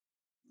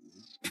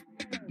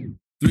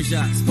3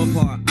 shots, 4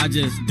 par, I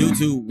just do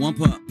 2, 1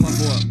 putt, par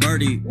 4,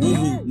 birdie,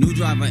 woohoo, new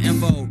driver,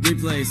 info,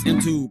 replace,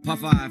 M2, par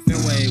 5,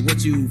 fairway,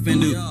 what you fin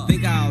do?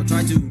 Think I'll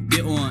try to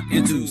get on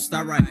into,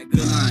 start right,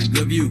 good line,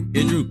 good view,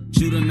 it drew,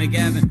 shooter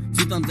McGavin,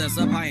 2 thumbs that's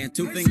up high and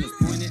 2 fingers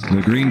pointed.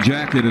 The green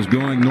jacket is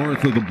going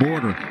north of the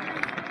border.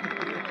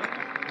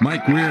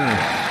 Mike Weir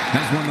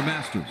has won the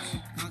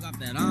Masters.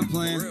 That I'm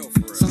playing.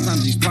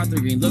 Sometimes these par 3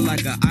 green look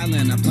like an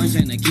island. A plunge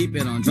and to keep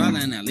it on dry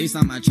land. At least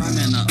I might try,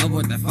 man. Up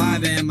with the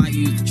 5 and might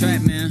use the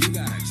trap, man.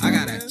 I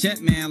got a check,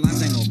 man.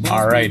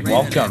 All right,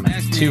 welcome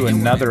to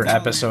another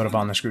episode of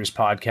On the Screws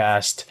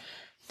podcast.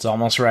 It's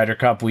almost Ryder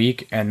Cup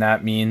week, and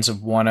that means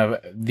one of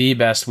the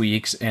best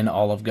weeks in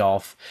all of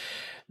golf.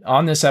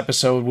 On this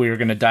episode, we're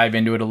going to dive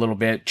into it a little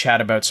bit,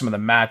 chat about some of the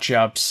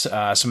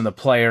matchups, some of the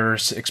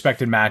players,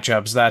 expected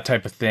matchups, that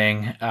type of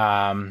thing.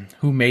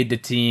 Who made the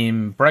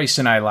team? Bryce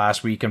and I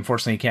last week.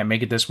 Unfortunately, can't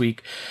make it this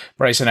week.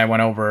 Bryce and I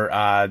went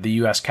over the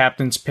U.S.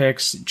 captain's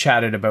picks,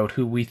 chatted about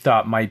who we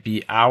thought might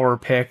be our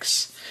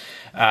picks,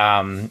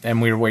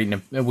 and we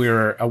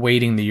were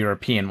awaiting the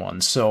European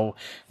ones. So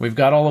we've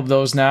got all of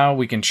those now.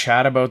 We can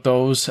chat about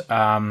those.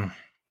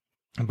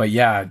 But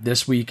yeah,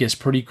 this week is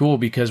pretty cool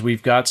because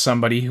we've got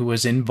somebody who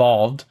was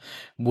involved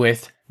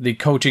with the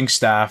coaching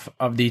staff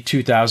of the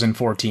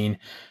 2014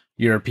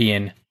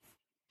 European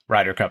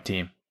Ryder Cup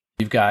team.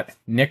 We've got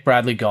Nick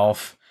Bradley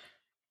Golf,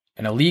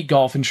 an elite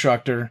golf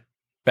instructor,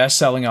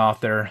 best-selling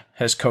author,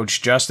 has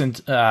coached Justin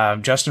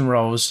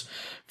Rose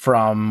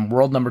from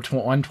world number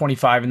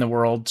 125 in the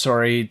world,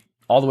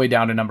 all the way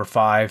down to number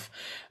 5.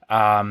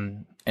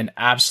 An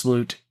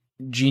absolute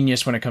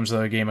genius when it comes to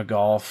the game of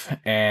golf,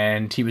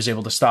 and he was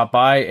able to stop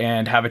by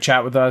and have a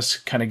chat with us,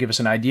 kind of give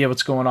us an idea of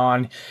what's going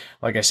on.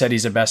 Like I said,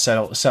 he's a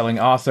best-selling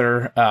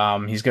author.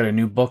 He's got a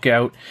new book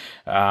out,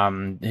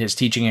 his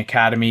teaching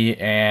academy,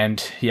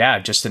 and yeah,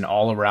 just an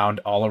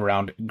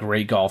all-around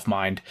great golf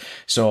mind.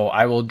 So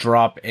I will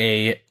drop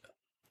a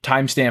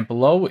timestamp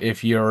below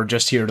if you're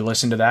just here to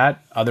listen to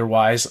that.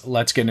 Otherwise,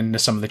 let's get into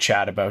some of the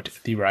chat about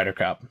the Ryder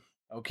Cup.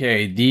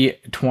 Okay, the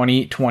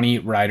 2020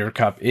 Ryder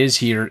Cup is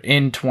here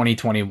in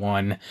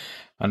 2021.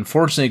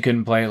 Unfortunately,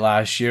 couldn't play it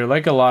last year.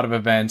 Like a lot of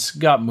events,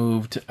 got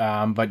moved.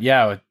 But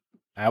yeah,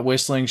 at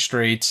Whistling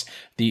Straits,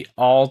 the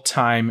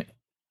all-time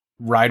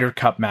Ryder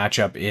Cup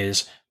matchup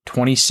is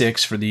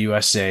 26 for the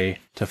USA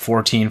to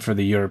 14 for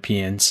the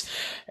Europeans.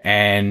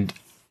 And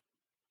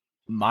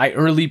my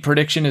early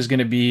prediction is going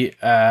to be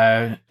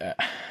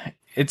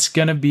it's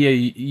going to be a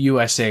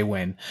USA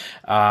win.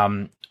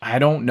 I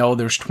don't know.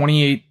 There's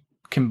 28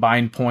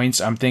 combined points.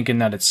 I'm thinking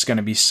that it's going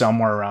to be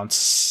somewhere around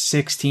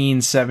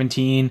 16,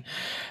 17.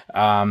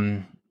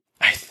 I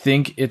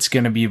think it's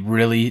going to be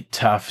really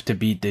tough to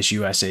beat this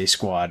USA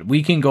squad.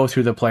 We can go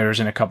through the players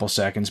in a couple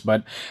seconds,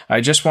 but I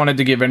just wanted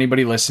to give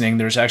anybody listening,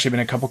 there's actually been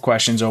a couple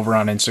questions over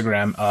on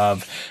Instagram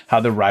of how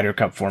the Ryder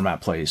Cup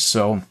format plays.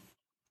 So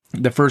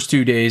the first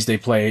 2 days they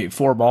play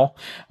 4-ball.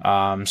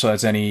 So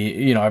that's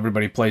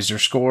everybody plays their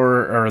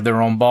score or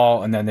their own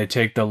ball, and then they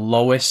take the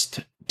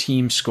lowest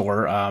team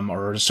score,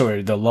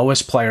 the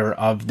lowest player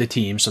of the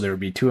team. So there would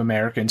be 2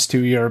 Americans,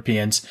 2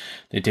 Europeans.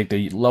 They take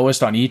the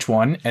lowest on each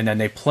one, and then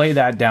they play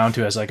that down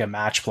to as like a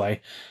match play.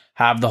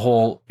 Have the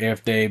hole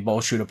if they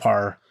both shoot a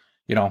par.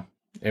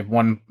 If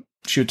one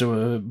shoots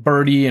a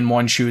birdie and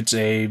one shoots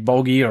a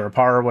bogey or a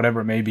par or whatever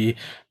it may be,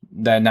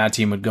 then that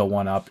team would go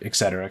one up,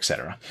 etc.,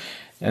 etc.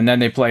 And then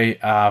they play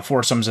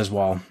foursomes as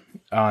well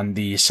on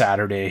the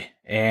Saturday.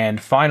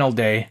 And final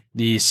day,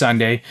 the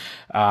Sunday,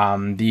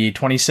 the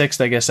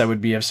 26th, I guess that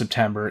would be of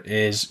September,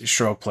 is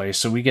stroke play.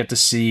 So we get to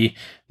see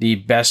the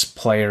best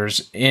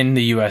players in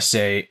the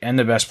USA and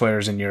the best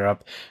players in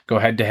Europe go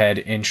head-to-head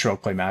in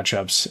stroke play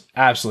matchups.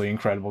 Absolutely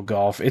incredible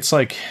golf. It's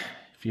like,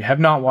 if you have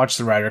not watched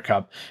the Ryder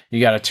Cup,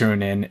 you got to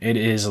tune in. It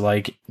is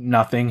like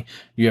nothing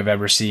you have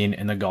ever seen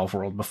in the golf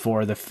world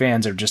before. The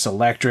fans are just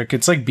electric.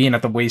 It's like being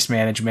at the Waste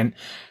Management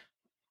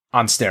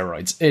on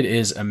steroids. It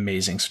is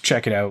amazing. So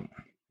check it out.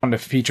 I want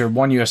to feature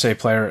 1 USA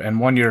player and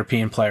 1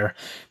 European player.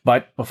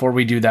 But before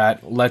we do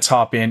that, let's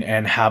hop in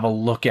and have a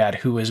look at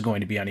who is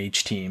going to be on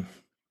each team.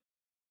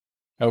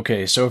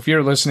 Okay, so if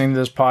you're listening to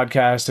this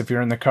podcast, if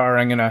you're in the car,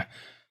 I'm going to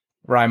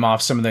rhyme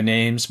off some of the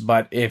names.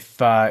 But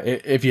if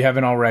you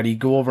haven't already,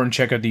 go over and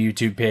check out the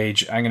YouTube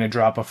page. I'm going to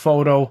drop a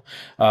photo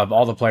of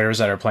all the players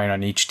that are playing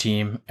on each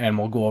team, and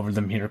we'll go over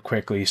them here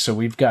quickly. So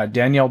we've got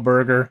Danielle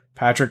Berger,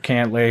 Patrick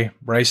Cantlay,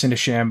 Bryson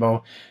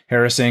DeChambeau,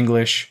 Harris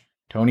English,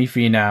 Tony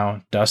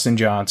Finau, Dustin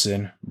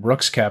Johnson,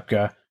 Brooks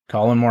Koepka,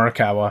 Colin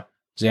Morikawa,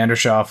 Xander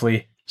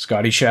Schauffele,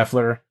 Scotty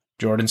Scheffler,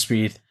 Jordan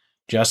Spieth,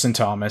 Justin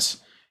Thomas,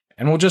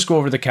 and we'll just go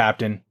over the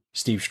captain,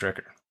 Steve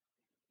Stricker.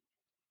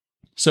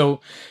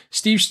 So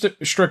Steve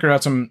Stricker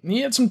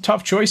had some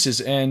tough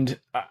choices, and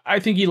I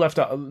think he left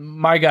out.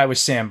 My guy was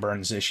Sam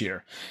Burns this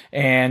year,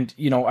 and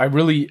I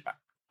really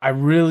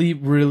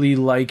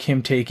like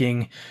him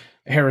taking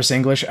Harris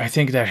English. I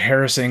think that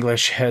Harris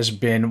English has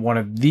been one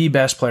of the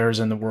best players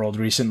in the world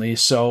recently.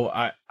 So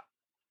I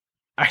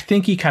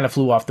think he kind of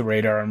flew off the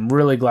radar. I'm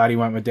really glad he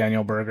went with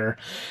Daniel Berger.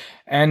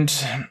 And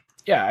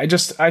Yeah,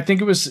 I think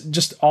it was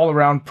just all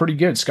around pretty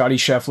good. Scotty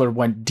Scheffler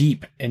went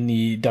deep in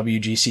the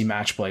WGC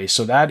match play.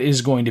 So that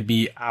is going to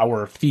be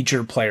our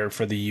featured player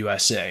for the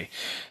USA.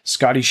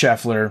 Scotty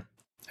Scheffler,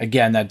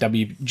 again, that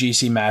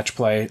WGC match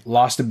play,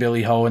 lost to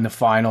Billy Ho in the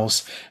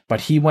finals,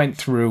 but he went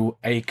through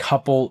a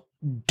couple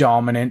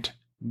dominant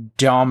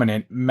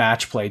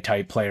match play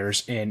type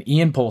players in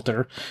Ian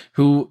Poulter,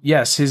 who,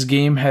 yes, his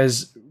game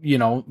has,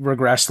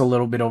 regressed a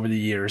little bit over the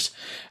years.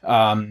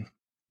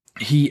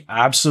 He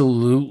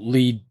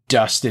absolutely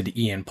dusted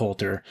Ian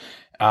Poulter.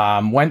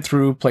 Went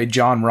through, played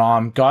John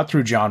Rahm, got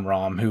through John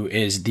Rahm, who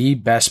is the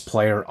best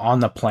player on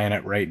the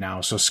planet right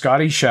now. So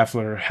Scotty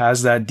Scheffler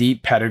has that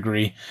deep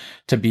pedigree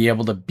to be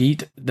able to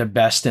beat the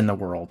best in the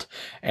world.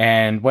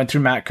 And went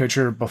through Matt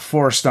Kuchar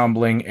before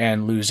stumbling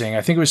and losing.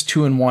 I think it was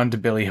 2-1 to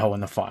Billy Ho in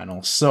the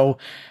finals. So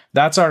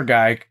that's our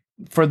guy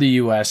for the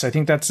US. I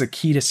think that's the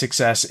key to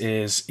success.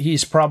 Is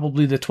he's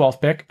probably the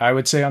 12th pick, I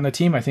would say, on the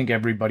team. I think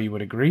everybody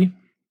would agree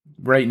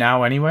right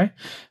now anyway,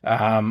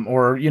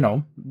 or,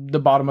 the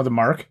bottom of the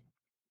mark.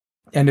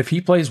 And if he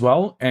plays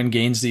well and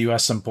gains the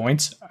US some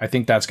points, I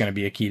think that's going to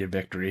be a key to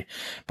victory.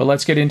 But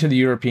let's get into the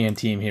European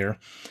team here.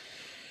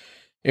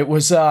 It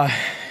was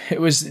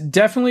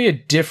definitely a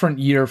different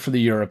year for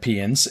the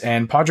Europeans,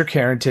 and Padraig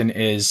Harrington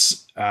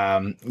is,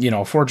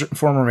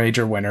 former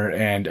major winner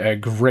and a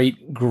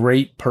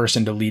great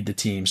person to lead the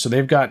team. So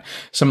they've got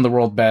some of the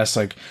world best,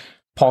 like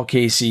Paul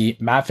Casey,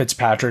 Matt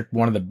Fitzpatrick,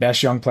 one of the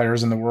best young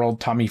players in the world,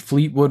 Tommy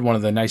Fleetwood, one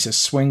of the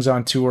nicest swings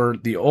on tour,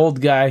 the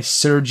old guy,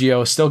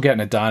 Sergio, still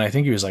getting it done. I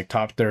think he was like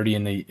top 30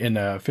 in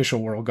the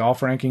official world golf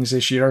rankings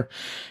this year.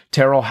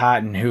 Tyrrell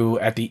Hatton, who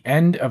at the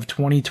end of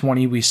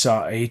 2020, we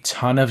saw a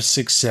ton of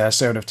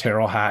success out of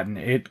Tyrrell Hatton.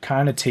 It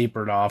kind of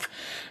tapered off,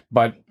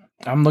 but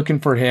I'm looking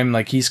for him.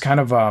 Like, he's kind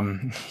of,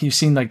 you've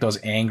seen like those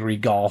angry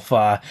golf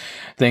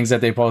things that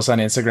they post on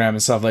Instagram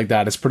and stuff like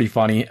that. It's pretty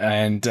funny.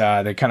 And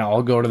they kind of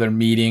all go to their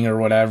meeting or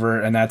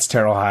whatever. And that's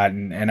Tyrrell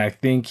Hatton. And I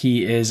think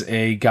he is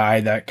a guy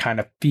that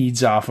kind of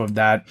feeds off of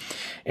that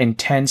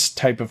intense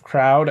type of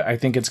crowd. I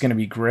think it's going to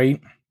be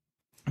great.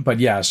 But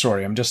yeah,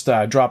 sorry, I'm just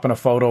dropping a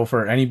photo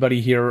for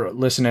anybody here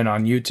listening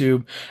on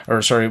YouTube,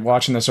 or sorry,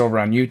 watching this over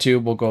on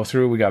YouTube. We'll go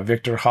through. We got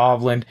Victor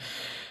Hovland,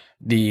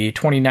 the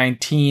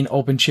 2019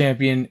 Open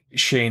champion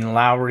Shane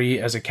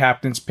Lowry as a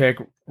captain's pick.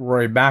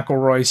 Rory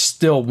McIlroy,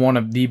 still one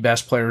of the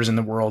best players in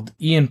the world.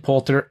 Ian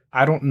Poulter,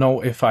 I don't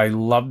know if I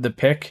love the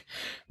pick,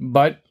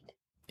 but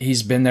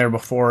he's been there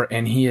before,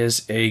 and he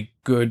is a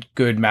good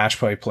match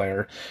play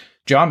player.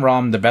 John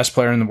Rahm, the best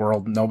player in the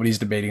world. Nobody's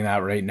debating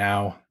that right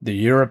now. The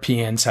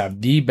Europeans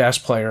have the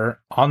best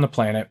player on the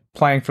planet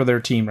playing for their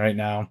team right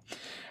now.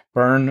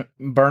 Bernd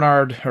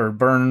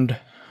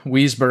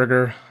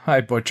Wiesberger,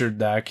 I butchered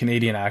that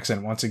Canadian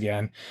accent once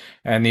again,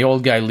 and the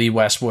old guy Lee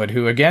Westwood,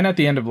 who again at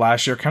the end of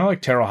last year, kind of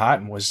like Tyrrell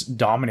Hatton, was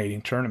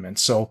dominating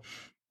tournaments. So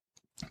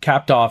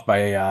capped off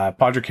by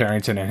Padraig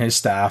Harrington and his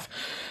staff.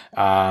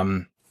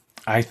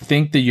 I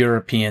think the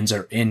Europeans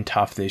are in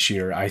tough this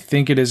year. I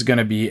think it is going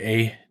to be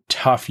a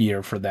tough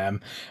year for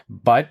them,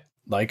 but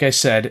like I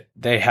said,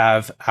 they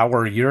have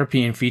our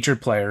European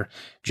featured player,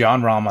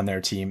 John Rahm, on their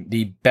team,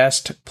 the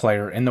best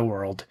player in the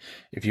world.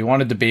 If you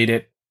want to debate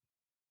it,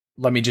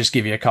 let me just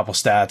give you a couple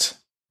stats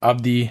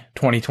of the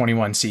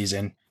 2021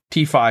 season.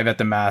 T5 at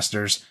the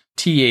Masters,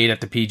 T8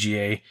 at the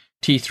PGA,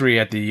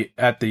 T3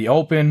 at the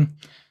Open.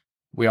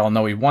 We all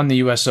know he won the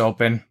US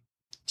Open,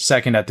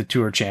 second at the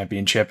Tour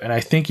Championship, and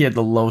I think he had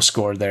the low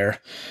score there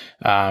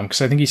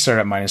because I think he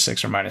started at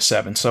 -6 or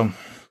 -7. So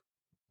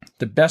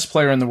the best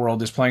player in the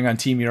world is playing on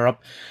Team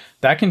Europe.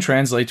 That can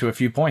translate to a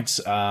few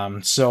points.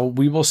 So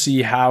we will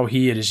see how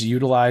he is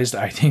utilized.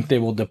 I think they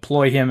will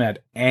deploy him at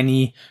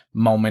any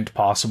moment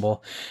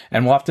possible,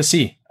 and we'll have to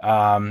see.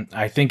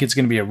 I think it's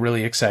going to be a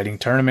really exciting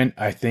tournament.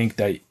 I think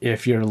that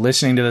if you're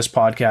listening to this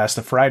podcast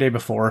the Friday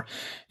before,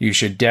 you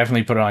should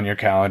definitely put it on your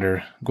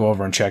calendar. Go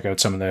over and check out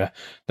some of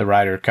the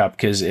Ryder Cup,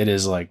 because it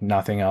is like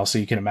nothing else that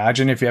you can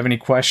imagine. If you have any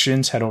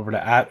questions, head over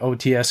to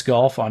 @OTS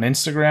Golf on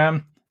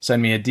Instagram.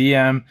 Send me a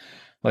DM.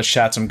 Let's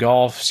chat some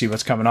golf, see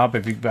what's coming up.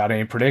 If you've got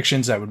any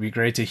predictions, that would be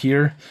great to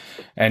hear.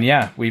 And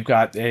yeah, we've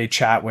got a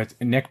chat with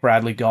Nick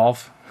Bradley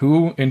Golf,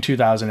 who in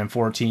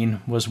 2014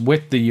 was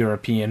with the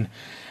European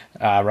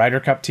Ryder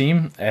Cup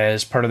team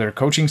as part of their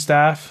coaching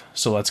staff.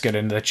 So let's get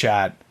into the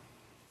chat.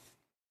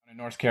 In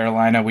North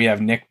Carolina, we have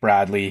Nick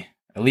Bradley,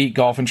 elite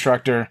golf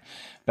instructor,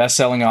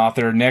 best-selling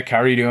author. Nick, how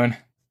are you doing?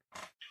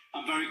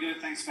 I'm very good.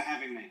 Thanks for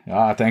having me.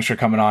 Thanks for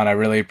coming on. I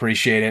really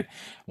appreciate it.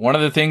 One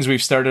of the things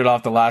we've started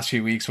off the last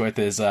few weeks with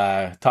is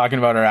talking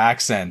about our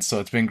accents. So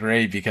it's been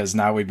great because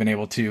now we've been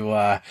able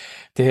to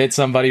hit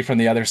somebody from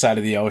the other side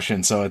of the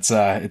ocean. So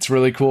it's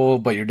really cool.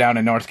 But you're down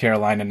in North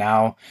Carolina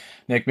now.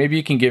 Nick, maybe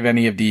you can give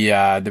any of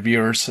the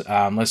viewers,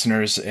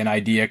 listeners, an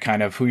idea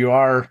kind of who you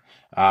are,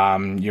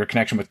 your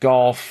connection with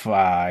golf.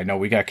 I know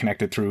we got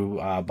connected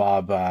through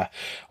Bob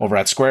over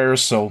at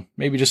Squares. So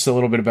maybe just a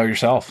little bit about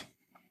yourself.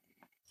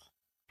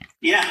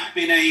 Yeah, I've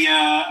been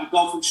a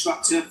golf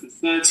instructor for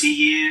 30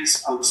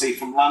 years, obviously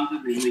from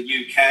London in the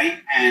UK,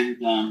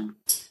 and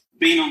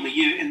been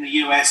in the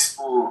US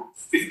for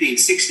 15,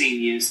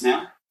 16 years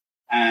now.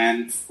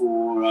 And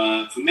for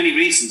many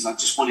reasons, I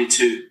just wanted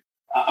to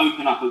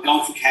open up a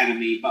golf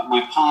academy. But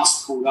my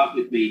past caught up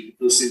with me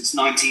because since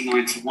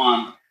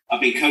 1991, I've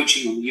been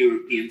coaching on the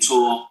European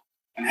Tour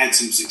and had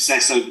some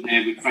success over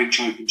there with French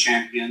Open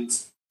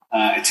champions,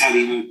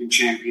 Italian Open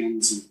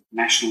champions, and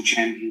national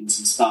champions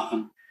and stuff.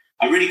 And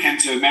I really came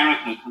to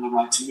America kind of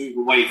like to move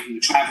away from the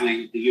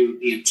traveling of the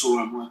European Tour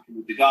and working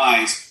with the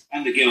guys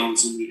and the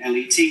girls on the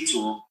LET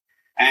Tour.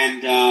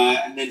 And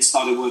then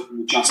started working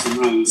with Justin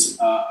Rose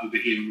over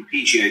here on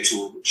the PGA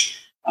Tour, which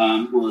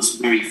was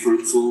very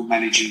fruitful,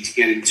 managing to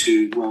get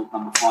into world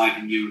number 5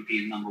 and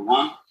European number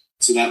 1.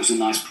 So that was a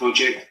nice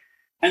project.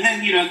 And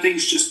then,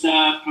 things just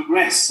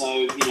progressed.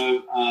 So,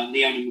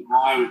 Leona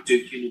Maguire at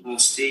Duke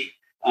University,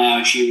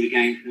 she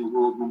regained her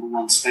world number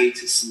 1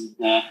 status, and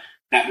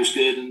that was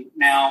good. And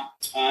now,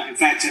 in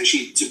fact,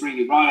 actually, to bring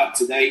you right up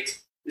to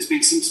date, there's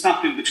been some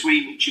stuff in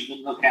between which you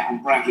can look at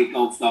on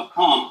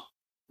bradleygolf.com.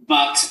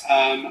 But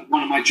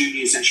one of my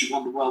juniors actually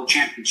won the World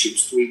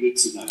Championships 3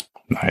 weeks ago.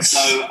 Nice.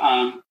 So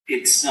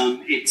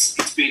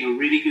it's been a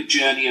really good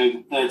journey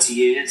over 30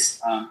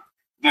 years.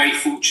 Very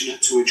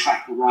fortunate to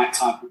attract the right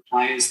type of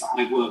players that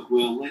I work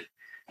well with,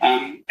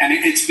 and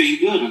it's been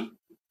good. And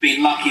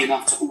been lucky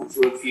enough to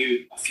author a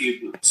few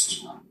books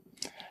as well.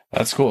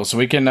 That's cool. So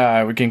we can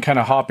kind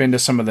of hop into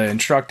some of the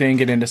instructing,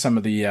 get into some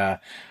of the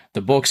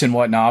books and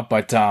whatnot.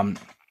 But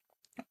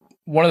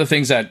one of the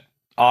things that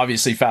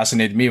obviously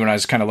fascinated me when I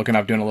was kind of looking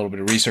up, doing a little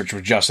bit of research,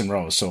 with Justin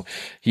Rose. So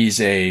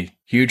he's a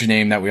huge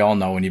name that we all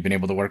know, and you've been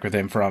able to work with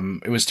him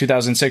from, it was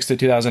 2006 to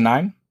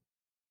 2009?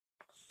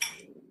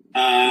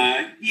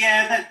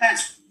 Yeah,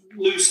 that's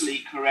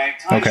loosely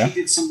correct. I actually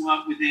did some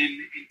work with him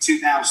in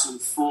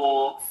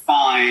 2004,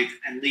 5,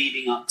 and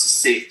leading up to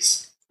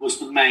 6 was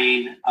the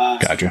main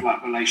sort of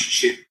like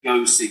relationship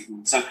go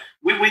signal. So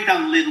we've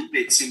done little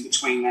bits in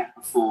between that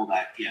before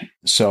that, yeah.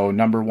 So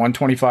number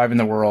 125 in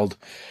the world,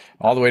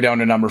 all the way down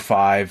to number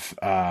 5.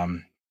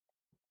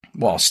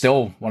 Well,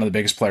 still one of the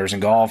biggest players in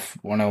golf,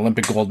 won an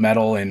Olympic gold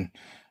medal in,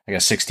 I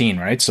guess, 16,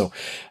 right? So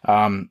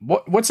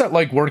what's that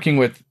like working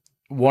with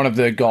one of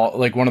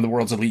the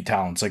world's elite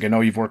talents? Like, I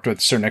know you've worked with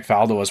Sir Nick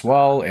Faldo as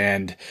well,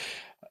 and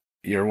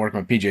you're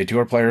working with PGA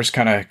Tour players.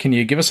 Can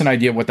you give us an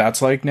idea of what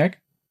that's like, Nick?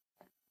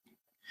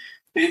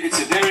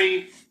 It's a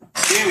very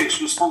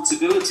serious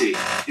responsibility,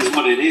 is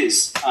what it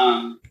is.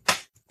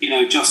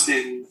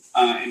 Justin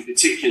in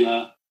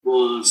particular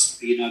was,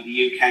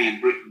 the UK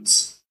and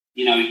Britain's,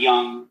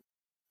 young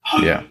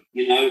hope,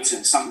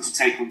 to something to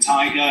take on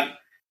Tiger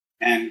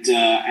and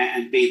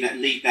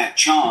lead that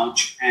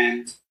charge,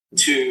 and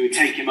to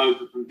take him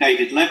over from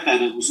David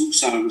Ledbetter was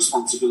also a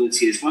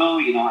responsibility as well.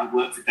 I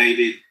worked for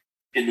David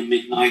in the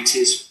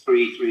mid-90s,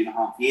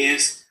 3.5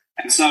 years.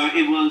 And so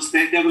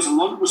there was a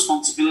lot of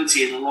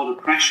responsibility and a lot of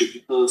pressure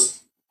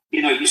because,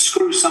 you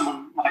screw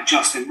someone like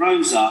Justin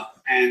Rose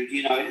up and,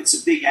 it's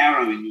a big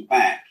arrow in your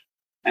back.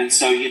 And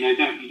so, you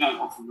don't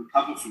often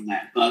recover from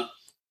that. But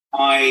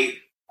I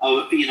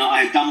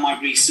had done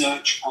my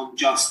research on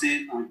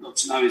Justin. I got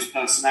to know his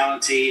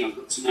personality. I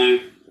got to know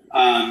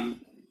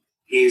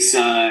his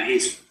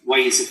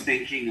ways of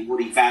thinking and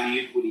what he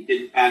valued, what he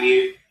didn't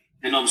value,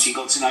 and obviously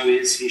got to know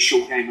his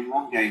short game and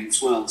long game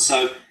as well.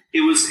 So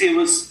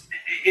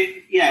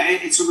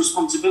it's a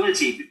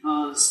responsibility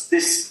because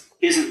this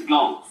isn't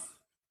golf.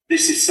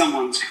 This is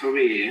someone's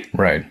career,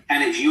 right?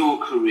 And it's your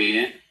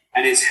career,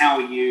 and it's how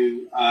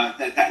you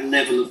that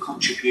level of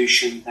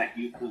contribution that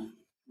you can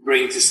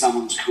bring to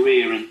someone's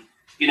career. And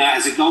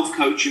as a golf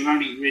coach, you're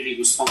only really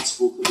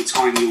responsible for the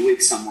time you're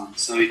with someone.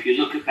 So if you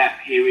look at that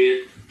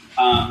period,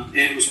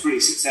 it was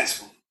pretty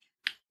successful.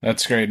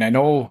 That's great. And I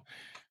know,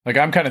 like,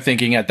 I'm kind of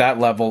thinking at that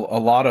level, a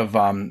lot of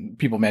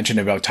people mention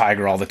about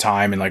Tiger all the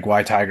time, and like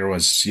why Tiger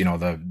was,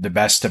 the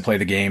best to play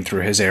the game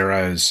through his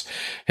era, is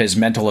his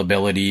mental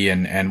ability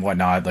and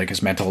whatnot, like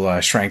his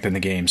mental strength in the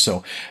game.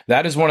 So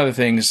that is one of the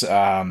things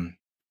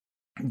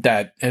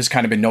that has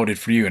kind of been noted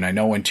for you. And I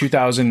know in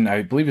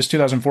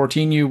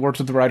 2014, you worked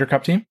with the Ryder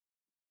Cup team.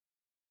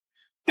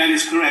 That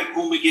is correct.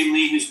 Paul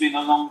McGinley, who's been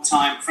a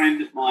long-time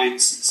friend of mine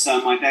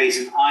since my days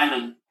in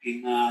Ireland,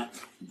 in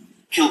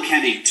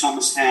Kilkenny,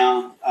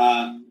 Thomastown,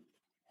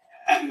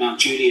 at Mount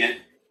Juliet.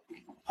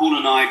 Paul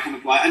and I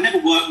I never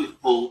worked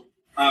with Paul,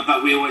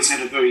 but we always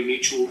had a good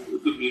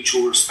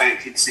mutual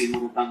respect. He'd seen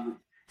what I've done with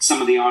some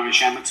of the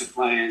Irish amateur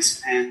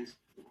players. And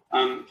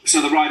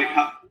so the Ryder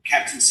Cup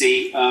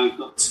captaincy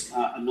got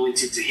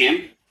anointed to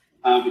him,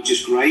 which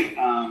is great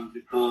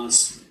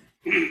because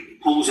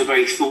Paul's a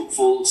very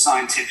thoughtful,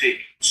 scientific,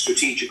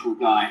 strategical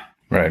guy.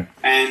 Right.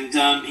 And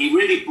he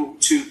really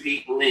brought 2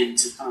 people in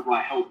to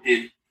help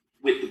him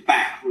with the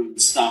backroom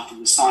stuff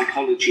and the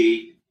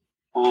psychology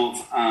of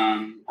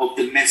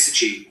the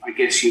messaging, I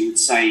guess you would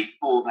say,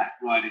 for that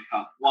Ryder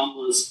Cup. One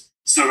was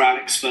Sir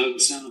Alex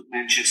Ferguson of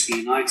Manchester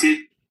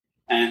United,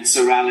 and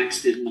Sir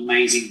Alex did an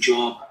amazing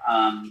job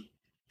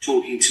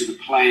talking to the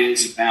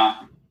players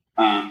about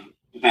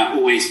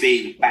always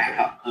being a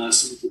backup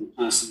person for the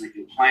person that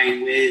you're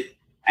playing with,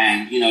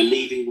 and,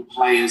 leaving the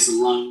players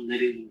alone,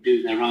 letting them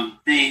do their own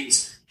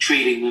things,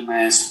 treating them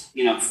as,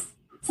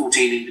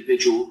 14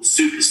 individual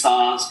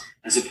superstars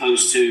as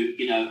opposed to,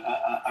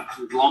 a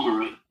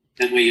conglomerate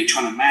where you're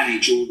trying to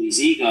manage all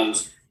these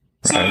egos.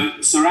 So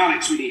Sir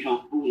Alex really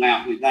helped Paul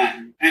out with that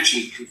and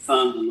actually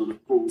confirmed a lot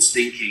of Paul's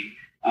thinking.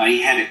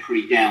 He had it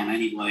pretty down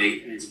anyway.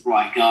 He's a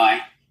bright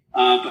guy.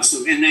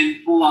 And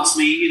then Paul asked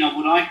me,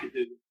 what I could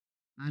do.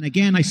 And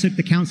again, I took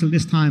the counsel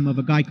this time of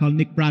a guy called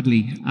Nick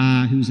Bradley,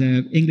 who's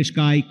an English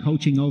guy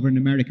coaching over in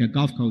America,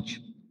 golf coach.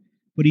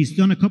 But he's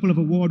done a couple of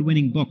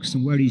award-winning books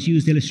and where he's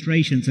used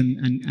illustrations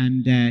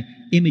and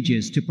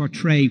images to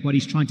portray what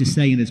he's trying to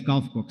say in his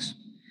golf books.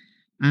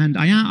 And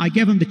I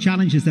gave him the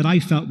challenges that I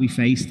felt we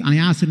faced, and I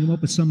asked him to come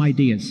up with some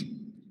ideas.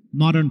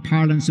 Modern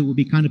parlance, it would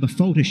be kind of a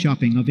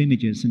photoshopping of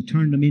images and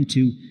turn them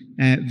into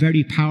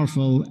very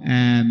powerful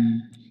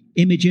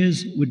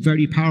images with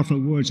very powerful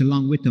words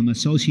along with them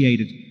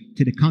associated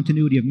to the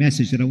continuity of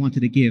message that I wanted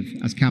to give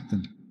as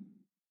captain.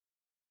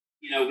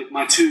 With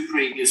my two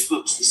previous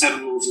books, The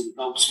 7 Laws of the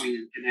Golf Swing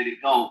and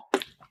Kinetic Golf,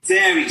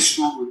 very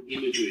strong in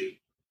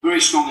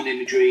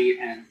imagery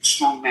and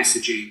strong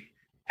messaging.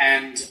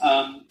 And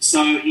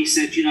so he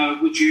said,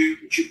 would you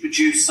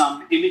produce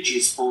some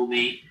images for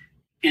me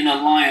in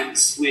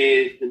alliance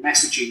with the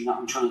messaging that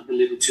I'm trying to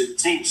deliver to the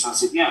team? So I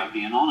said, yeah, it'd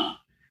be an honor.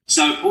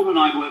 So Paul and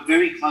I worked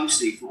very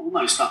closely for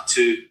almost up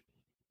to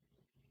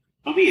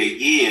probably a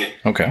year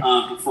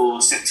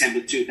before September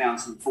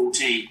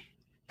 2014.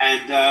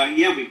 And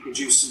we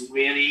produced some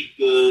really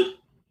good,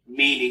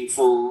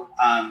 meaningful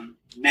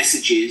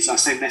messages. I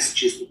say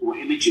messages before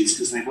images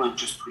because they weren't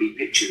just pretty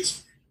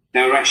pictures.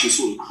 They were actually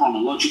sort of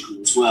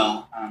chronological as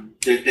well.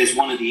 There's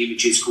one of the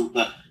images called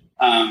the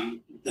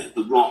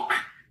Rock,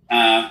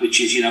 which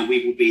is,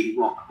 we will be the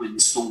rock when the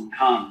storm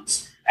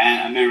comes.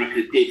 And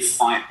America did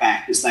fight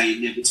back as they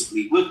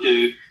inevitably would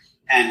do.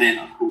 And then,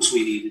 of course,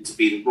 we needed to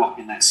be the rock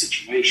in that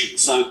situation.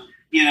 So,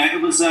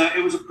 it was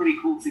a pretty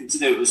cool thing to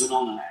do. It was an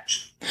honor,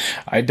 actually.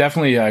 I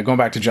definitely, going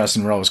back to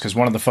Justin Rose, because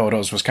one of the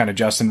photos was kind of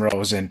Justin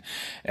Rose, and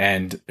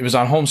it was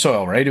on home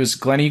soil, right? It was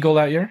Glen Eagle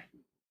that year?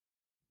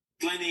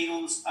 Glen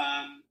Eagles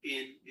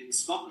in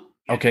Scotland.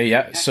 Okay,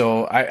 yeah.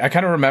 So I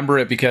kind of remember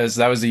it because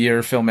that was the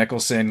year Phil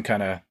Mickelson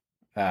kind of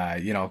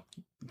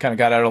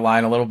got out of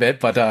line a little bit.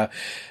 But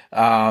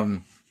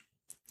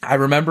I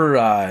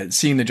remember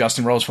seeing the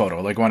Justin Rose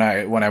photo. Like when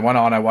I went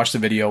on, I watched the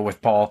video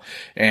with Paul,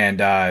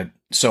 and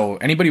so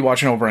anybody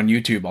watching over on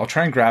YouTube, I'll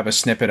try and grab a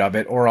snippet of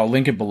it, or I'll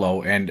link it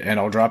below, and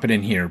I'll drop it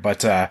in here. But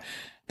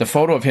the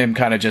photo of him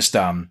kind of just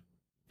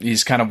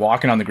he's kind of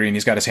walking on the green.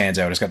 He's got his hands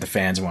out. He's got the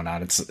fans and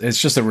whatnot.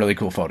 It's just a really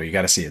cool photo. You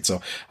got to see it.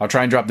 So I'll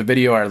try and drop the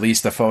video or at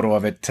least the photo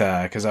of it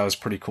because that was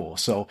pretty cool.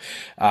 So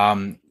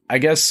I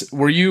guess,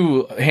 were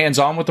you hands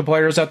on with the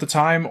players at the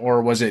time,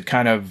 or was it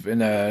kind of in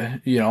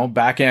the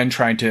back end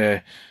trying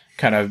to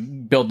kind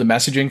of build the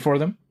messaging for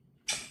them?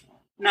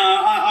 No,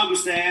 I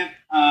was there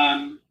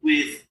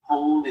with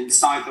Paul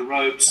inside the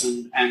ropes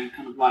and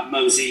kind of like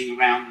moseying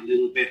around a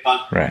little bit,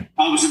 but I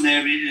wasn't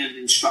there in an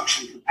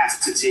instruction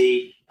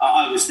capacity.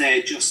 I was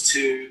there just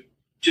to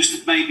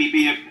maybe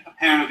be a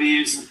pair of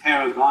ears and a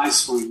pair of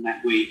eyes for him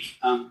that week.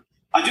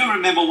 I do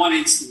remember one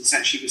instance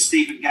actually with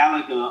Stephen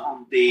Gallagher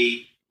on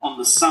the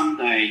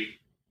Sunday,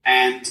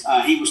 and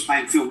he was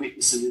playing Phil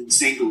Mickelson in the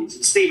singles,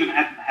 and Stephen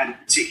hadn't had a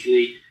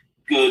particularly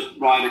good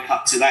Ryder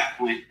Cup to that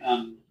point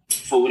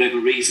for whatever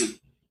reason.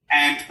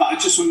 But I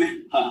just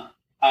remember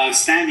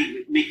standing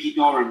with Mickey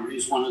Doran,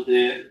 who's one of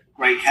the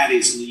great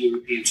caddies in the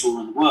European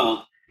Tour and the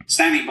world,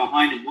 standing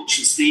behind him,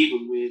 watching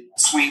Stephen with a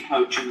swing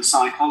coach and a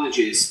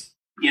psychologist,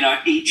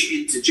 each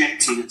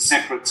interjecting at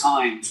separate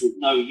times with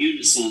no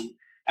unison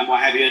and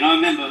what have you. And I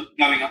remember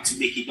going up to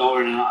Mickey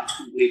Doran, and I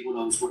couldn't believe what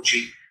I was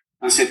watching.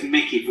 I said,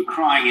 Mickey, for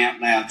crying out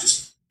loud,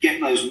 just get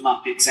those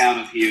Muppets out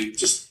of here.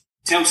 Just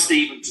tell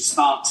Stephen to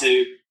start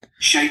to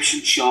shape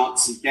some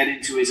shots and get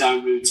into his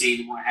own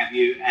routine and what have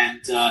you.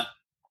 And,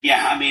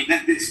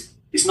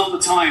 it's not the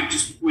time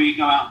just before you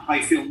go out and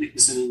play Phil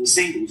Mickelson in the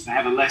singles to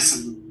have a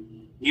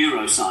lesson in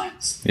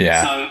neuroscience.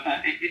 Yeah. So,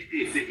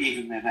 if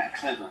even they're that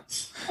clever.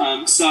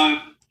 That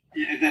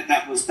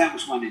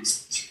was one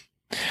instance.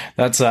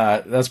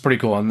 That's pretty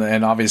cool.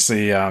 And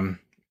obviously,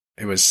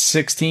 it was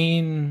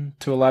 16-11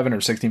 or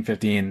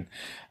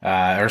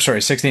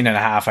 16-15, 16 and a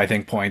half, I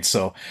think, points.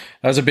 So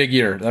that was a big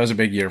year. That was a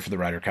big year for the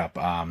Ryder Cup.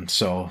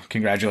 So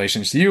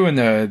congratulations to you and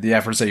the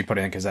efforts that you put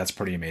in, because that's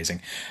pretty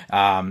amazing.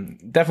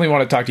 Definitely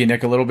want to talk to you,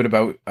 Nick, a little bit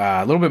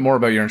more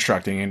about your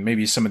instructing and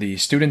maybe some of the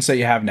students that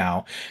you have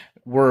now.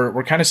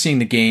 We're kind of seeing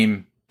the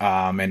game.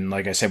 And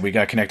like I said, we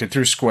got connected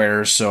through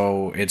Squares,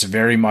 so it's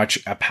very much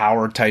a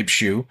power type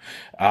shoe.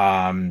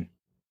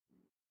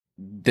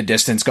 The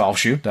distance golf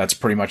shoe. That's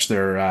pretty much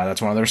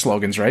that's one of their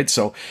slogans, right?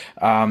 So,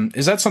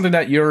 is that something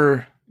that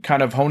you're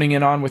kind of honing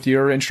in on with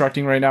your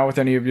instructing right now with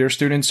any of your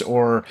students,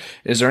 or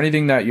is there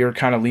anything that you're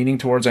kind of leaning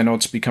towards? I know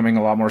it's becoming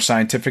a lot more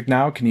scientific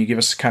now. Can you give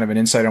us kind of an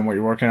insight on what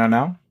you're working on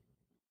now?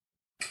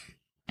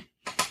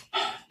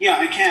 Yeah,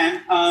 I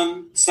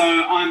can. So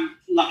I'm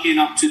lucky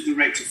enough to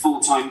direct a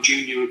full-time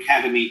junior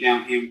academy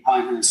down here in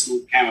Pinehurst,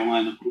 North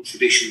Carolina, called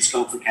Traditions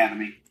Golf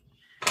Academy.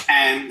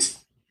 And,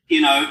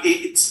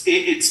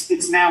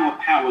 it's now a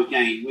power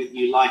game, whether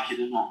you like it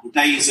or not. The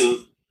days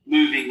of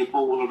moving the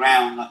ball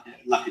around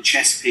like a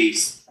chess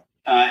piece,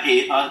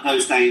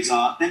 those days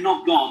they're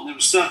not gone. There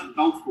are certain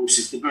golf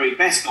courses, the very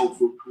best golf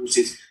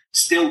courses,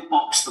 still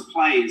box the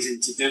players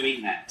into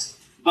doing that.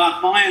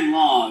 But by and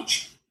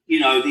large,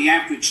 the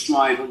average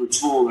drive on the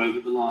tour over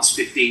the last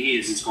 15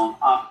 years has gone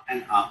up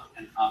and up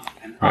and up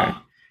and up. Right.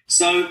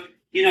 So,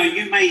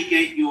 you may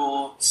get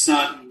your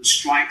certain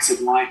strikes of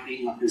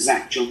lightning, like a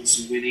Zach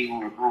Johnson winning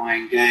or a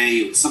Brian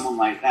Gay or someone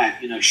like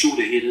that,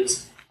 shorter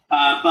hitters.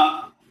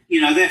 But,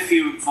 they're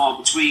few and far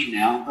between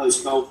now. Those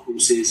golf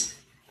courses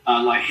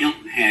like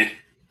Hilton Head,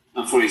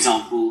 for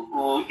example,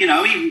 or,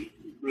 even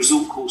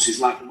resort courses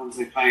like the ones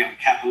they play at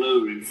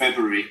Kapalua in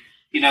February,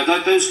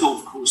 those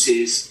golf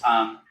courses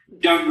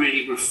don't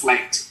really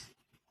reflect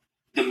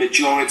the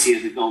majority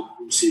of the golf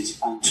courses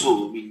on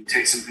tour. I mean,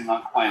 take something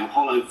like Quail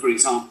Hollow, for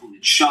example,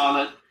 in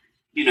Charlotte.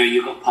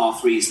 You've got par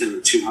threes that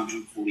are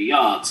 240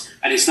 yards.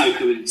 And it's no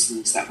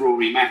coincidence that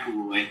Rory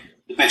McIlroy,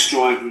 the best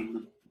driver in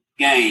the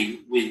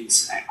game,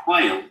 wins at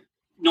Quail,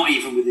 not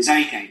even with his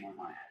A game, I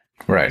might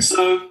add. Right.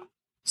 So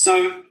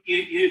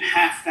you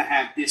have to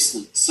have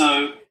distance.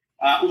 So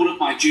all of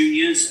my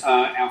juniors,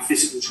 our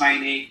physical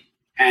training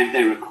and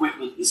their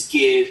equipment is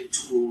geared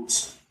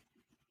towards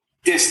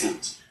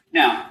distance.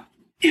 Now,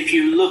 if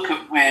you look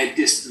at where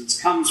distance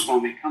comes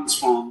from, it comes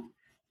from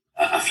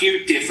a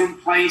few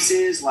different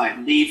places like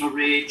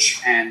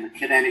leverage and the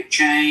kinetic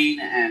chain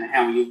and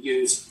how you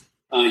use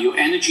your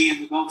energy in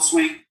the golf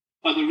swing.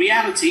 But the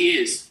reality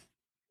is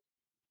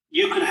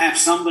you could have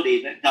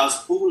somebody that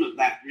does all of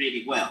that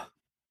really well.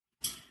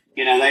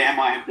 They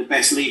might have the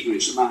best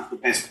leverage, they might have the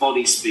best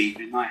body speed,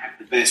 they might have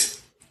the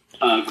best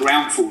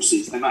ground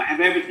forces, they might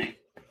have everything.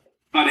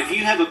 But if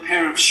you have a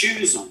pair of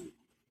shoes on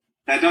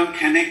that don't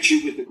connect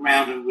you with the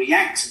ground and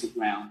react to the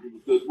ground in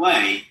a good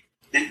way,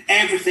 then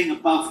everything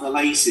above the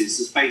laces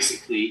is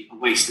basically a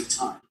waste of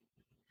time.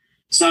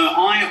 So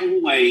I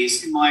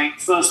always, in my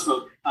first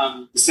book,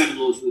 The 7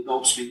 Laws of the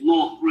Golf Swing,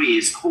 Law 3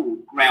 is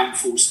called ground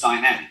force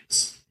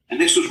dynamics.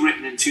 And this was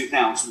written in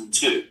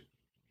 2002.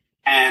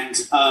 And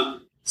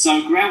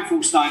so ground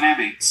force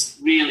dynamics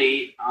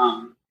really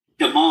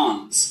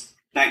demands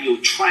that your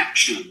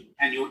traction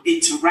and your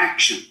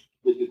interaction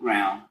with the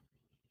ground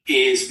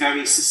is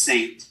very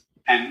succinct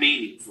and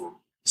meaningful.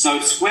 So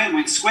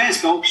when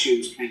Square's golf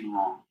shoes came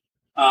along,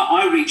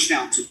 I reached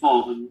out to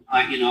Bob and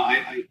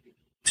I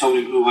told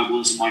him who I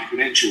was and my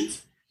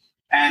credentials,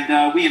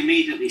 and we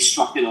immediately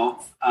struck it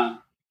off.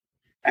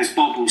 As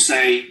Bob will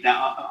say,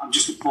 that I'm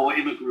just a poor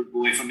immigrant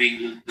boy from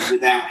England.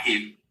 Without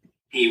him,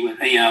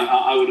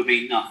 I would have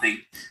been nothing.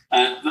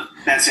 But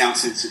that's our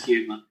sense of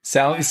humor.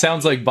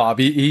 Sounds like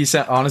Bob.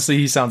 Honestly,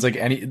 he sounds like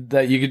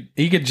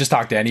he could just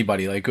talk to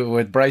anybody. Like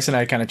with Bryce and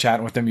I kind of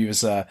chatting with him, he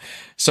was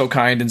so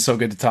kind and so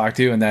good to talk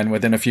to. And then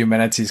within a few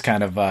minutes, he's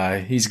kind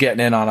of he's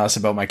getting in on us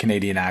about my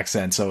Canadian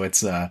accent. So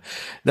it's that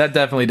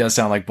definitely does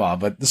sound like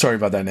Bob. But sorry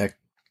about that, Nick.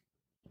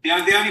 The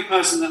only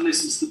person that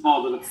listens to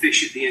Bob are the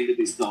fish at the end of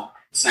his dock.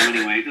 So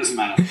anyway, it doesn't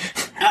matter.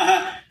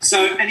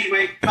 So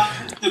anyway, but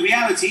the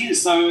reality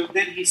is, so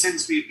then he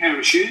sends me a pair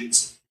of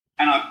shoes,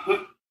 and I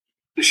put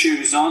the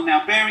shoes on.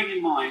 Now, bearing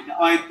in mind that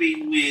I've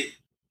been with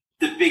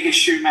the biggest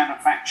shoe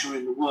manufacturer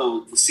in the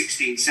world for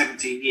 16,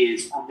 17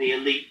 years on the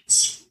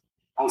elite,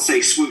 I'll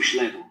say, swoosh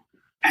level.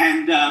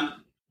 And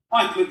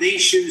I put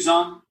these shoes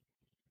on,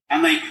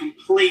 and they were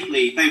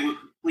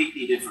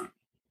completely different.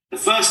 The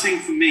first thing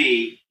for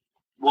me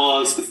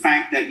was the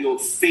fact that your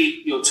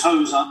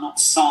toes are not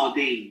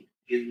sardined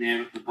in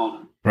there at the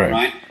bottom,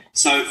 right?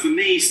 So for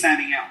me,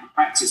 standing out in the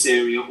practice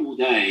area all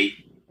day,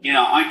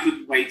 I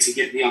couldn't wait to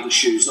get the other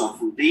shoes off.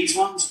 With these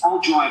ones,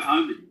 I'll drive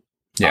home in them.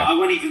 Yeah. I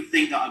won't even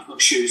think that I've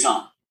got shoes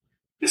on.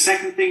 The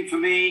second thing for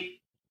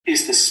me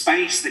is the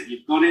space that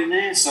you've got in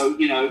there. So,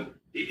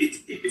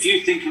 if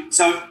you think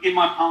so in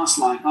my past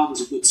life, I was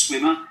a good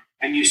swimmer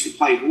and used to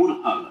play water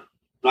polo,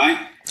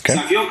 right? Okay.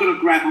 So if you're going to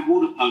grab a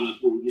water polo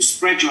ball, you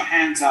spread your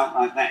hands out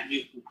like that and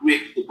you can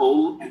grip the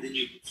ball and then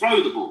you can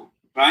throw the ball,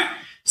 right?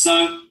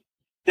 So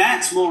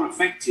that's more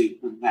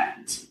effective than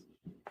that.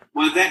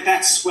 Well,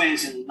 that's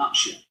Squares in a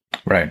nutshell.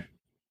 Right.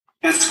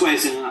 That's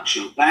Squares in a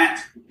nutshell.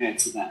 That compared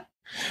to that.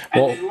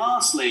 And then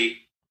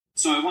lastly,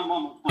 sorry, one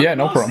more point. Yeah,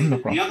 no problem.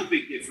 The other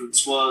big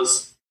difference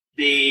was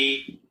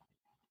the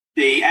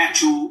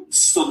actual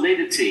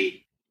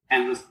solidity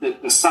and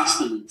the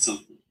sustenance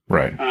of them.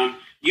 Right.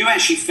 You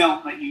actually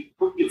felt that you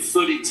put your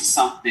foot into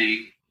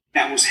something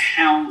that was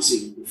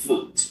housing the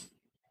foot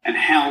and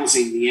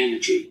housing the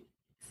energy.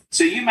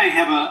 So you may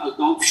have a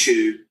golf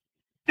shoe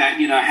that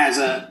has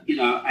an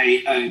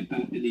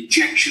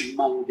injection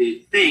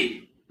molded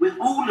thing with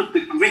all of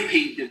the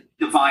gripping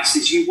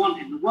devices you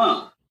want in the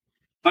world.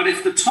 But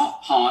if the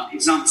top part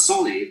is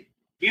unsolid,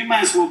 you may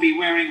as well be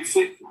wearing a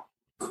flip-flop.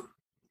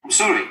 I'm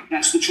sorry,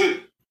 that's the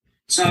truth.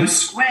 So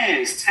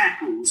Squares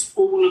tackles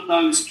all of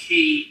those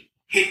key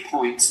hit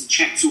points and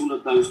checks all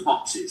of those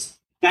boxes.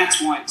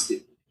 That's why it's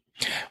different.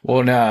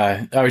 Well,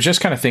 I was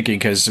just kind of thinking,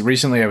 because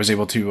recently I was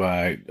able to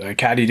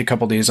caddied a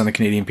couple days on the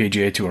Canadian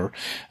PGA Tour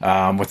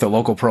with a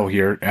local pro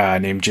here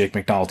named Jake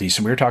McNulty.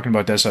 So we were talking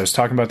about this. I was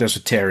talking about this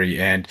with Terry,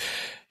 and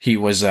he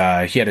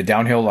had a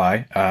downhill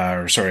lie,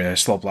 a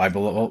slope lie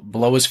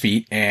below his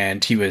feet,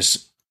 and he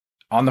was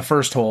on the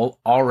first hole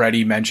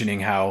already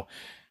mentioning how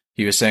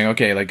he was saying,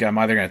 okay, like I'm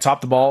either going to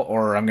top the ball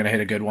or I'm going to hit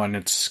a good one.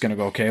 It's going to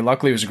go okay.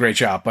 Luckily, it was a great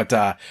shot.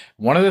 But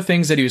one of the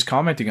things that he was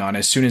commenting on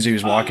as soon as he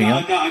was walking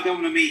up. I don't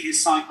want to meet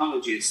his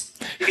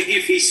psychologist.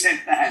 If he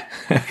said that,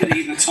 I could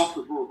either top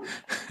the ball.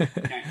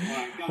 Okay,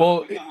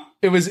 all right,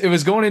 it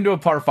was going into a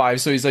par 5.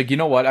 So he's like, you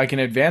know what? I can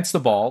advance the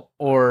ball,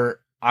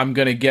 or I'm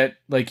going to get,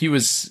 like, he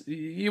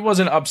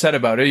wasn't upset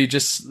about it. He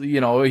just,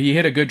 he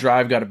hit a good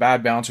drive, got a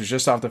bad bounce, was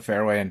just off the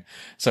fairway. And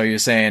so he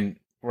was saying,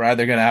 we're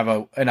either going to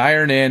have an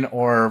iron in,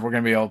 or we're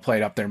going to be able to play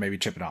it up there and maybe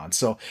chip it on.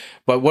 So,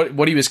 but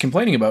what he was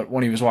complaining about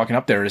when he was walking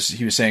up there is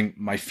he was saying,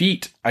 my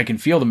feet, I can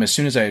feel them as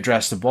soon as I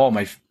address the ball.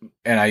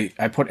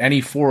 I put any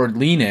forward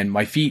lean in,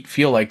 my feet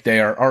feel like they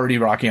are already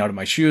rocking out of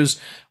my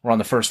shoes. We're on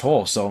the first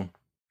hole. So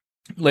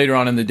later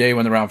on in the day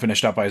when the round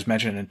finished up, I was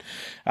mentioning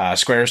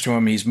squares to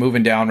him. He's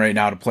moving down right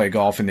now to play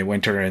golf in the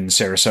winter in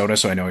Sarasota.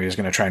 So I know he was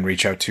going to try and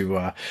reach out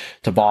to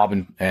Bob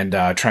and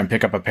try and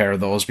pick up a pair of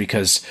those,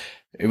 because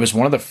it was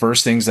one of the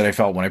first things that I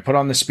felt when I put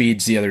on the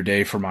speeds the other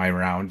day for my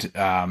round.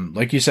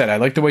 Like you said, I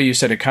like the way you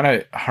said it kind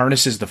of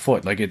harnesses the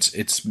foot. Like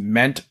it's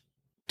meant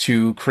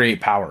to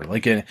create power.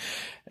 Like you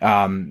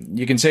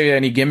can say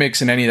any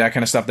gimmicks and any of that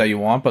kind of stuff that you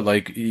want, but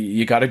like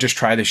you got to just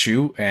try the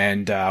shoe.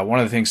 And one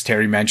of the things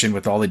Terry mentioned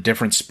with all the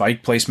different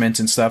spike placements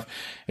and stuff,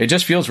 it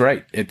just feels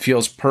right. It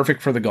feels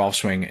perfect for the golf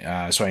swing.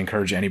 So I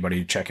encourage anybody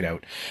to check it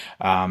out.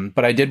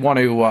 But I did want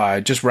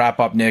to just wrap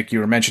up, Nick. You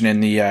were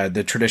mentioning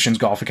the Traditions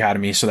Golf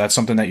Academy. So that's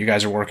something that you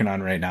guys are working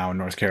on right now in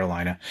North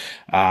Carolina.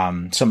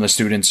 Some of the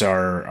students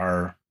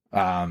are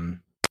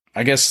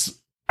I guess,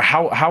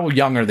 how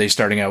young are they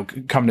starting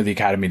out, come to the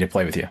academy to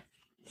play with you?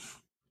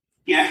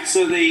 Yeah,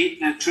 so the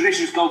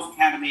Traditions Golf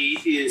Academy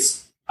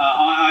is,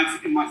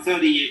 I've in my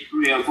 30-year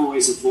career, I've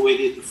always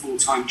avoided the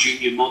full-time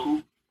junior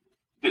model,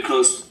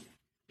 because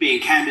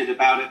being candid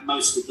about it,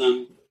 most of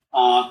them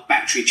are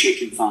battery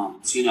chicken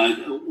farms.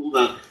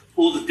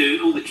 All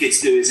the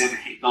kids do is ever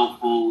hit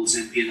golf balls,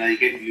 and they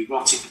get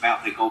neurotic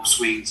about their golf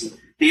swings, and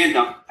they end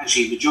up,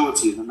 actually,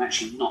 majority of them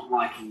actually not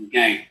liking the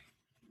game.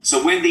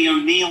 So when the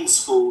O'Neill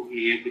School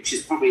here, which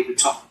is probably in the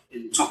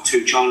top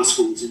 2 charter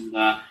schools in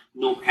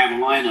North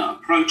Carolina,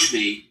 approached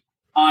me,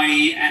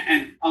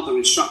 and other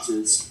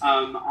instructors,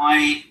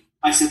 I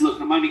said,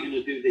 look, I'm only going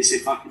to do this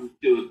if I can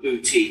do a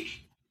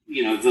boutique,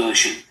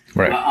 version.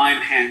 Right. Where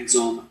I'm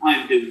hands-on,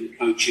 I'm doing the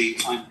coaching,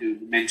 I'm doing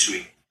the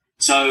mentoring.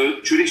 So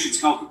Traditions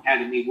Golf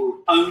Academy will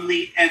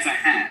only ever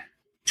have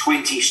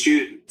 20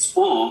 students,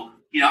 or,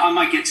 I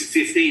might get to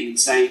 15 and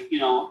say,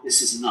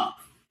 this is enough.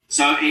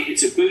 So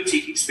it's a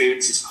boutique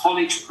experience. It's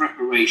college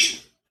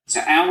preparation.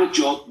 So our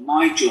job,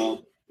 my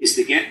job, is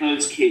to get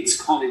those kids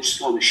college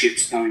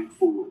scholarships going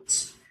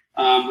forwards.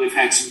 We've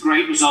had some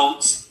great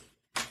results.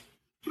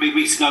 3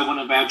 weeks ago, one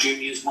of our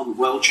juniors won the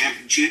World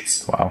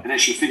Championships. Wow. And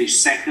actually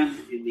finished second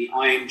in the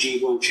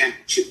IMG World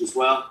Championship as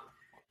well.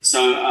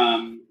 So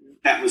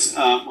that was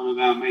one of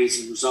our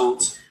amazing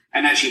results.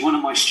 And actually one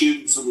of my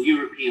students on the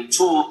European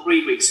Tour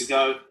 3 weeks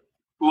ago,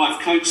 who I've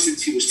coached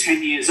since he was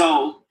 10 years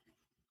old,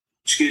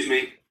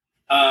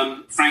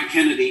 Frank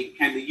Kennedy,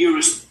 became the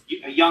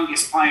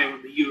youngest player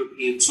on the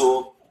European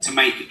Tour to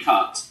make a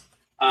cut.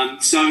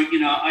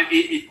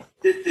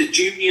 The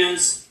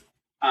juniors,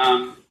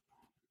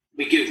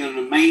 we give them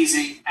an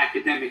amazing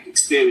academic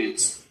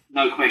experience,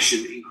 no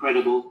question,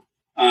 incredible,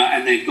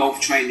 and their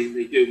golf training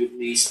they do with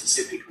me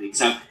specifically.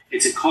 So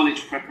it's a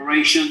college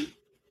preparation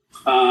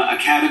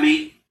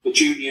academy for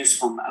juniors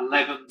from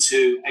 11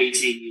 to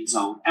 18 years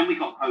old, and we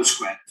got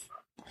postgrad.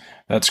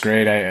 That's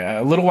great.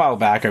 A little while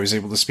back, I was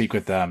able to speak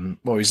with, he's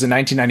the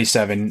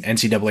 1997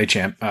 NCAA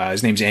champ.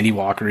 His name's Andy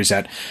Walker. He's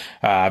at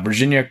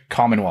Virginia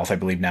Commonwealth, I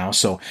believe now.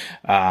 So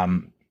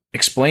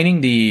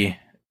explaining he's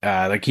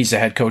the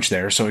head coach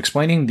there. So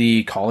explaining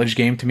the college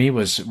game to me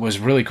was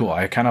really cool.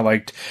 I kind of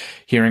liked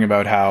hearing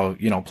about how,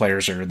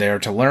 players are there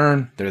to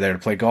learn. They're there to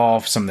play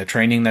golf, some of the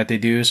training that they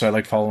do. So I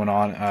like following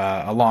on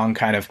along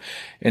kind of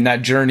in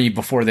that journey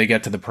before they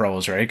get to the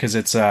pros, right? Because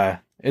it's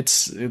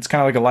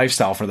kind of like a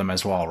lifestyle for them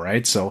as well,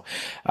 right? So,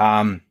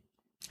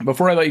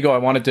 before I let you go, I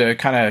wanted to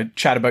kind of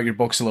chat about your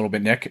books a little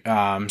bit, Nick.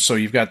 So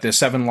you've got the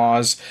 7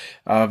 Laws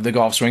of the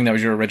Golf Swing. That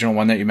was your original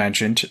one that you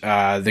mentioned.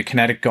 The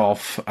Kinetic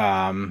Golf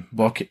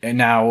book. And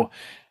now,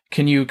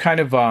 can you kind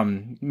of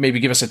maybe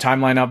give us a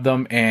timeline of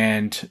them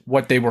and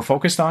what they were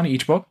focused on,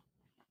 each book?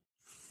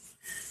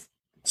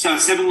 So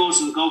 7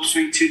 Laws of the Golf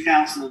Swing,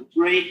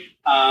 2003.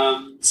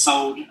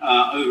 Sold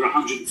over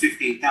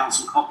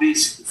 115,000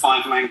 copies in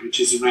 5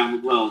 languages around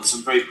the world. So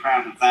I'm very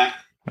proud of that.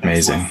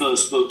 Amazing. That's my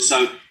first book.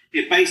 So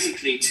it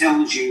basically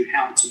tells you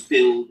how to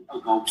build a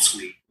golf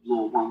swing.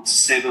 Law 1 to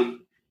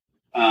 7,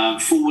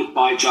 forward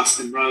by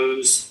Justin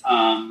Rose,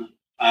 and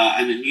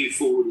a new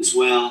forward as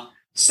well.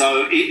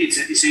 So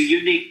it's a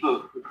unique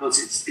book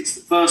because it's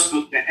the first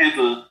book that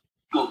ever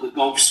got the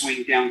golf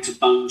swing down to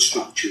bone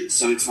structures.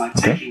 So it's like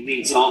taking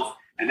these off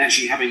and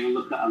actually having a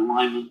look at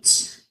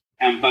alignments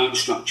and bone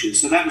structures.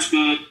 So that was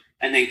good.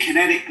 And then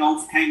kinetic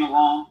golf came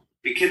along.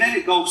 And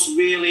kinetic golf's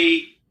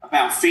really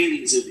about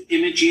feelings of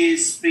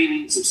images,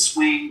 feelings of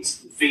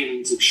swings, and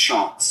feelings of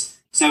shots.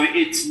 So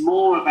it's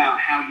more about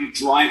how you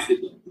drive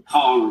the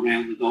car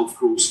around the golf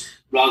course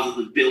rather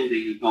than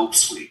building a golf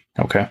swing.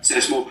 Okay. So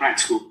it's more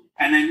practical.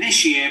 And then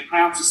this year,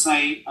 proud to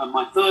say,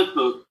 my third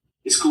book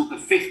is called The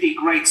 50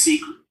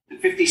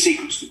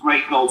 Secrets to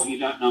Great Golf You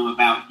Don't Know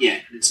About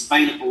Yet. And it's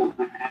available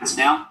as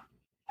now.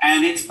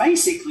 And it's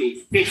basically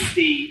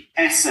 50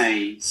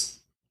 essays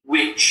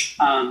which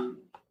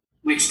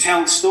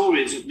tell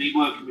stories of me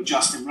working with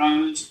Justin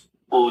Rose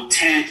or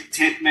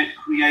TED Med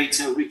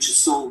creator Richard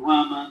Saul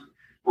Werman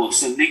or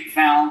Sir Nick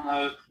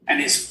Faldo.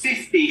 And it's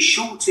 50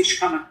 shortish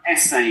kind of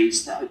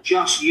essays that are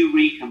just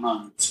eureka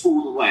moments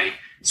all the way.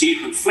 So you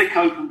can flick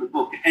open the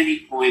book at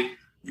any point,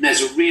 and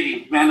there's a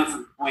really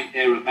relevant point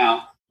there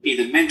about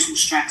either mental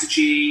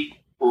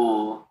strategy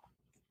or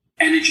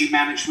energy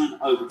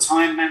management over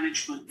time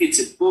management. It's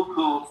a book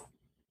of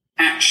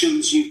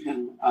actions you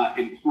can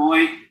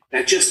employ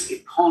that just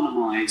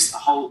economize the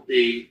whole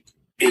thing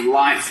in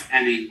life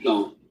and in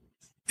golf.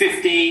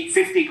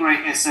 50 great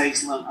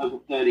essays learned over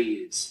 30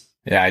 years.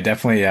 Yeah, I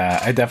definitely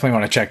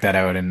want to check that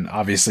out. And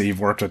obviously, you've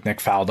worked with Nick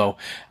Faldo,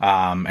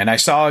 and I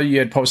saw you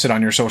had posted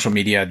on your social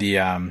media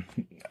the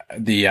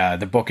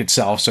book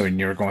itself. So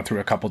you were going through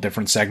a couple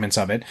different segments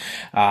of it,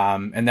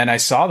 and then I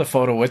saw the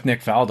photo with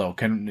Nick Faldo.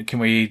 Can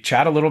we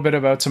chat a little bit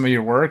about some of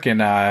your work and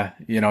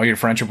your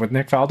friendship with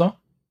Nick Faldo?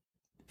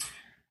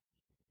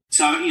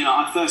 So,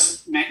 I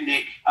first met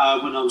Nick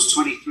when I was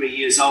 23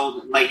 years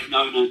old at Lake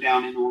Nona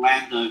down in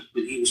Orlando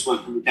when he was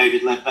working with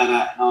David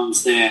Ledbetter, and I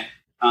was there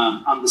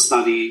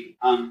understudying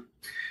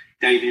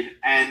David.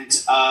 And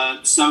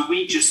so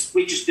we just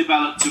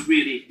developed a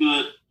really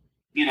good,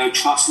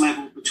 trust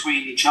level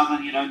between each other.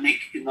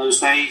 Nick in those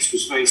days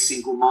was very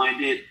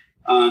single-minded,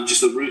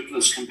 just a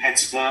ruthless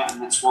competitor, and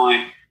that's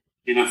why,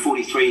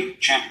 43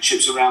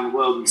 championships around the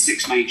world and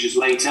 6 majors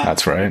later.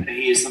 That's right.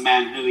 He is the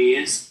man who he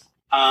is.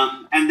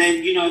 And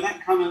then,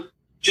 that kind of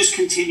just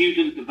continued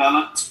and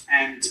developed.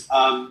 And,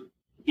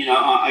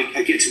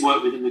 I get to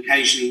work with him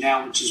occasionally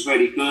now, which is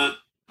really good.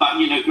 But,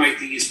 great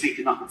thing is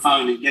picking up the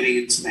phone and getting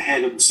into the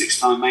head of a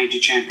 6-time major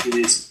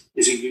champion is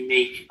a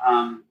unique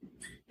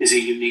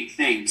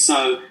thing.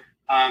 So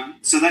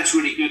that's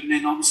really good. And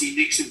then obviously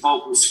Nick's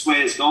involved with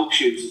Squares golf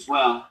shoes as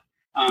well.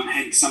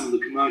 Hence some of the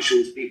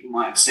commercials people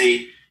might have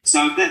seen.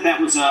 So that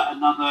was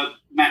another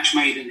match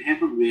made in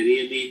heaven,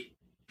 really. I mean,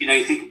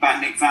 you think about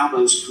Nick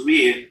Faldo's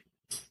career,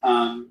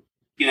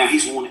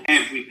 he's worn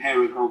every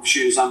pair of golf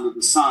shoes under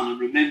the sun. And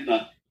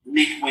remember,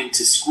 Nick went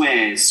to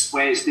Squares.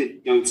 Squares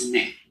didn't go to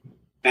Nick.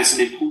 That's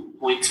an important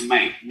point to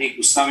make. Nick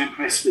was so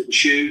impressed with the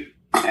shoe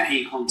that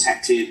he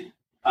contacted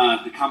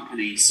the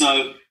company.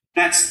 So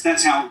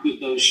that's how good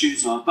those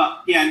shoes are.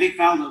 But yeah, Nick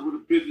Faldo, what a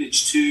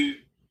privilege to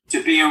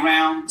be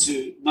around,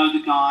 to know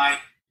the guy,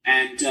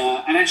 and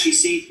actually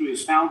see through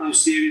his Faldo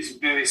series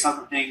and various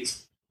other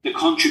things the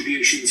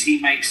contributions he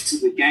makes to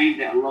the game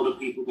that a lot of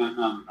people don't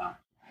know about.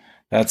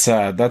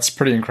 That's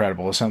pretty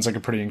incredible. It sounds like a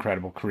pretty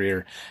incredible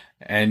career.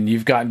 And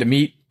you've gotten to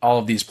meet all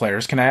of these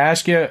players. Can I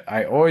ask you,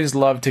 I always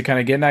love to kind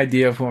of get an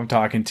idea of who I'm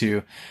talking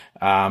to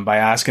by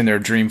asking their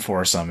dream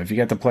foursome. If you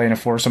get to play in a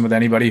foursome with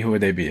anybody, who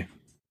would they be?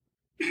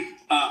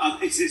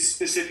 Is it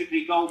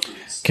specifically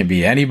golfers? Can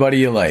be anybody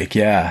you like,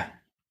 yeah.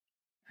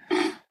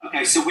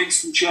 Okay, so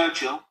Winston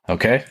Churchill.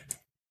 Okay.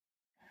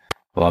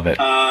 Love it.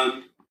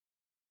 So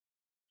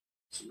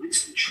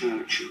Winston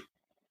Churchill.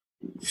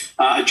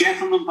 A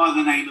gentleman by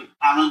the name of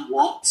Alan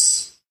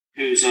Watts,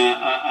 who's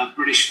a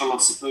British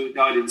philosopher who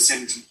died in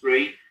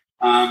 1973.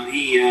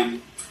 He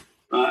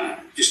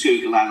just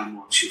Google Alan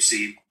Watts, you'll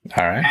see him.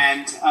 All right.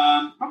 And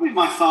probably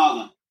my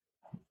father.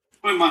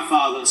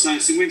 So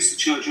Winston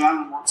Churchill,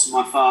 Alan Watts, and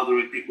my father,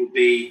 I think would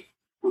be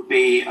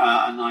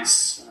a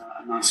nice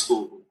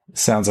forward.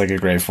 Sounds like a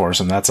great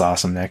foursome. That's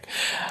awesome, Nick.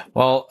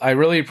 Well, I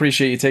really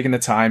appreciate you taking the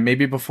time.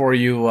 Maybe before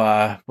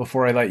I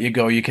let you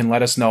go, you can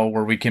let us know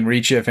where we can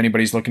reach you if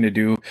anybody's looking to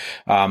do,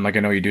 like I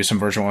know you do some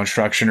virtual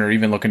instruction or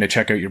even looking to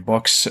check out your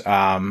books.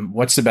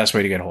 What's the best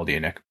way to get a hold of you,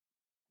 Nick?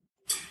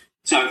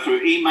 So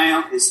through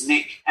email, it's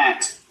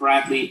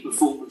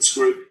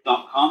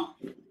nick@bradleyperformancegroup.com,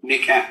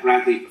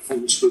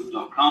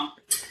 nick@bradleyperformancegroup.com.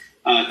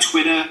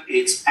 Twitter,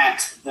 it's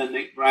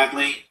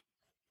 @the_Nick_Bradley,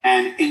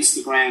 and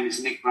Instagram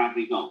is Nick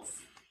Bradley Golf.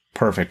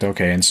 Perfect.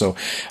 Okay. And so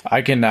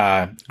I can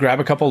grab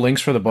a couple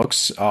links for the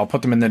books. I'll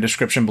put them in the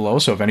description below.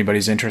 So if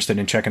anybody's interested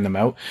in checking them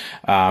out,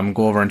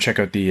 go over and check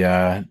out the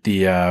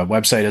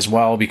website as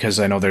well, because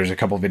I know there's a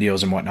couple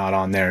videos and whatnot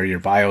on there. Your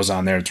bio's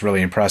on there. It's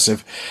really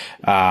impressive.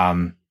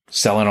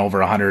 Selling over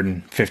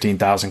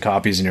 115,000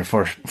 copies in your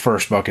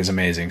first book is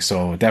amazing.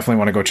 So definitely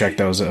want to go check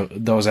those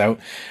out.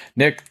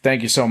 Nick,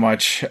 thank you so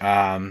much.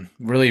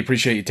 Really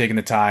appreciate you taking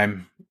the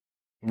time.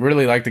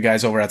 really like the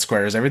guys over at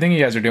Squares. Everything you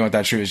guys are doing with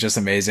that shoe is just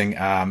amazing.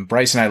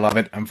 Bryce and I love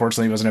it.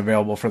 Unfortunately, he wasn't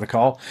available for the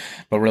call,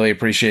 but really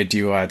appreciate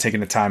you taking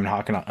the time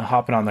and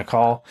hopping on the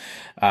call.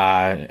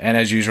 And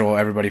as usual,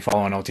 everybody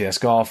following OTS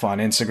Golf on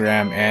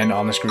Instagram and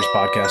On the Screws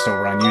podcast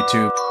over on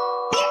YouTube.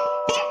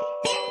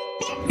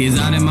 He's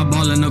out in my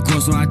ball in the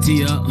course where I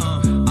tee up.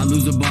 I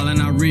lose the ball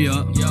and I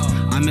re-up.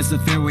 I miss a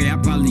fairway, I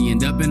probably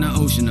end up in the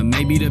ocean or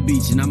maybe the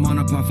beach. And I'm on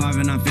a par 5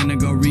 and I'm finna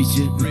go reach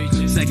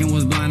it. Second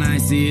was blind, I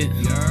ain't see it.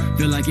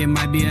 Feel like it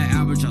might be an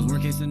albatross,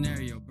 worst case scenario.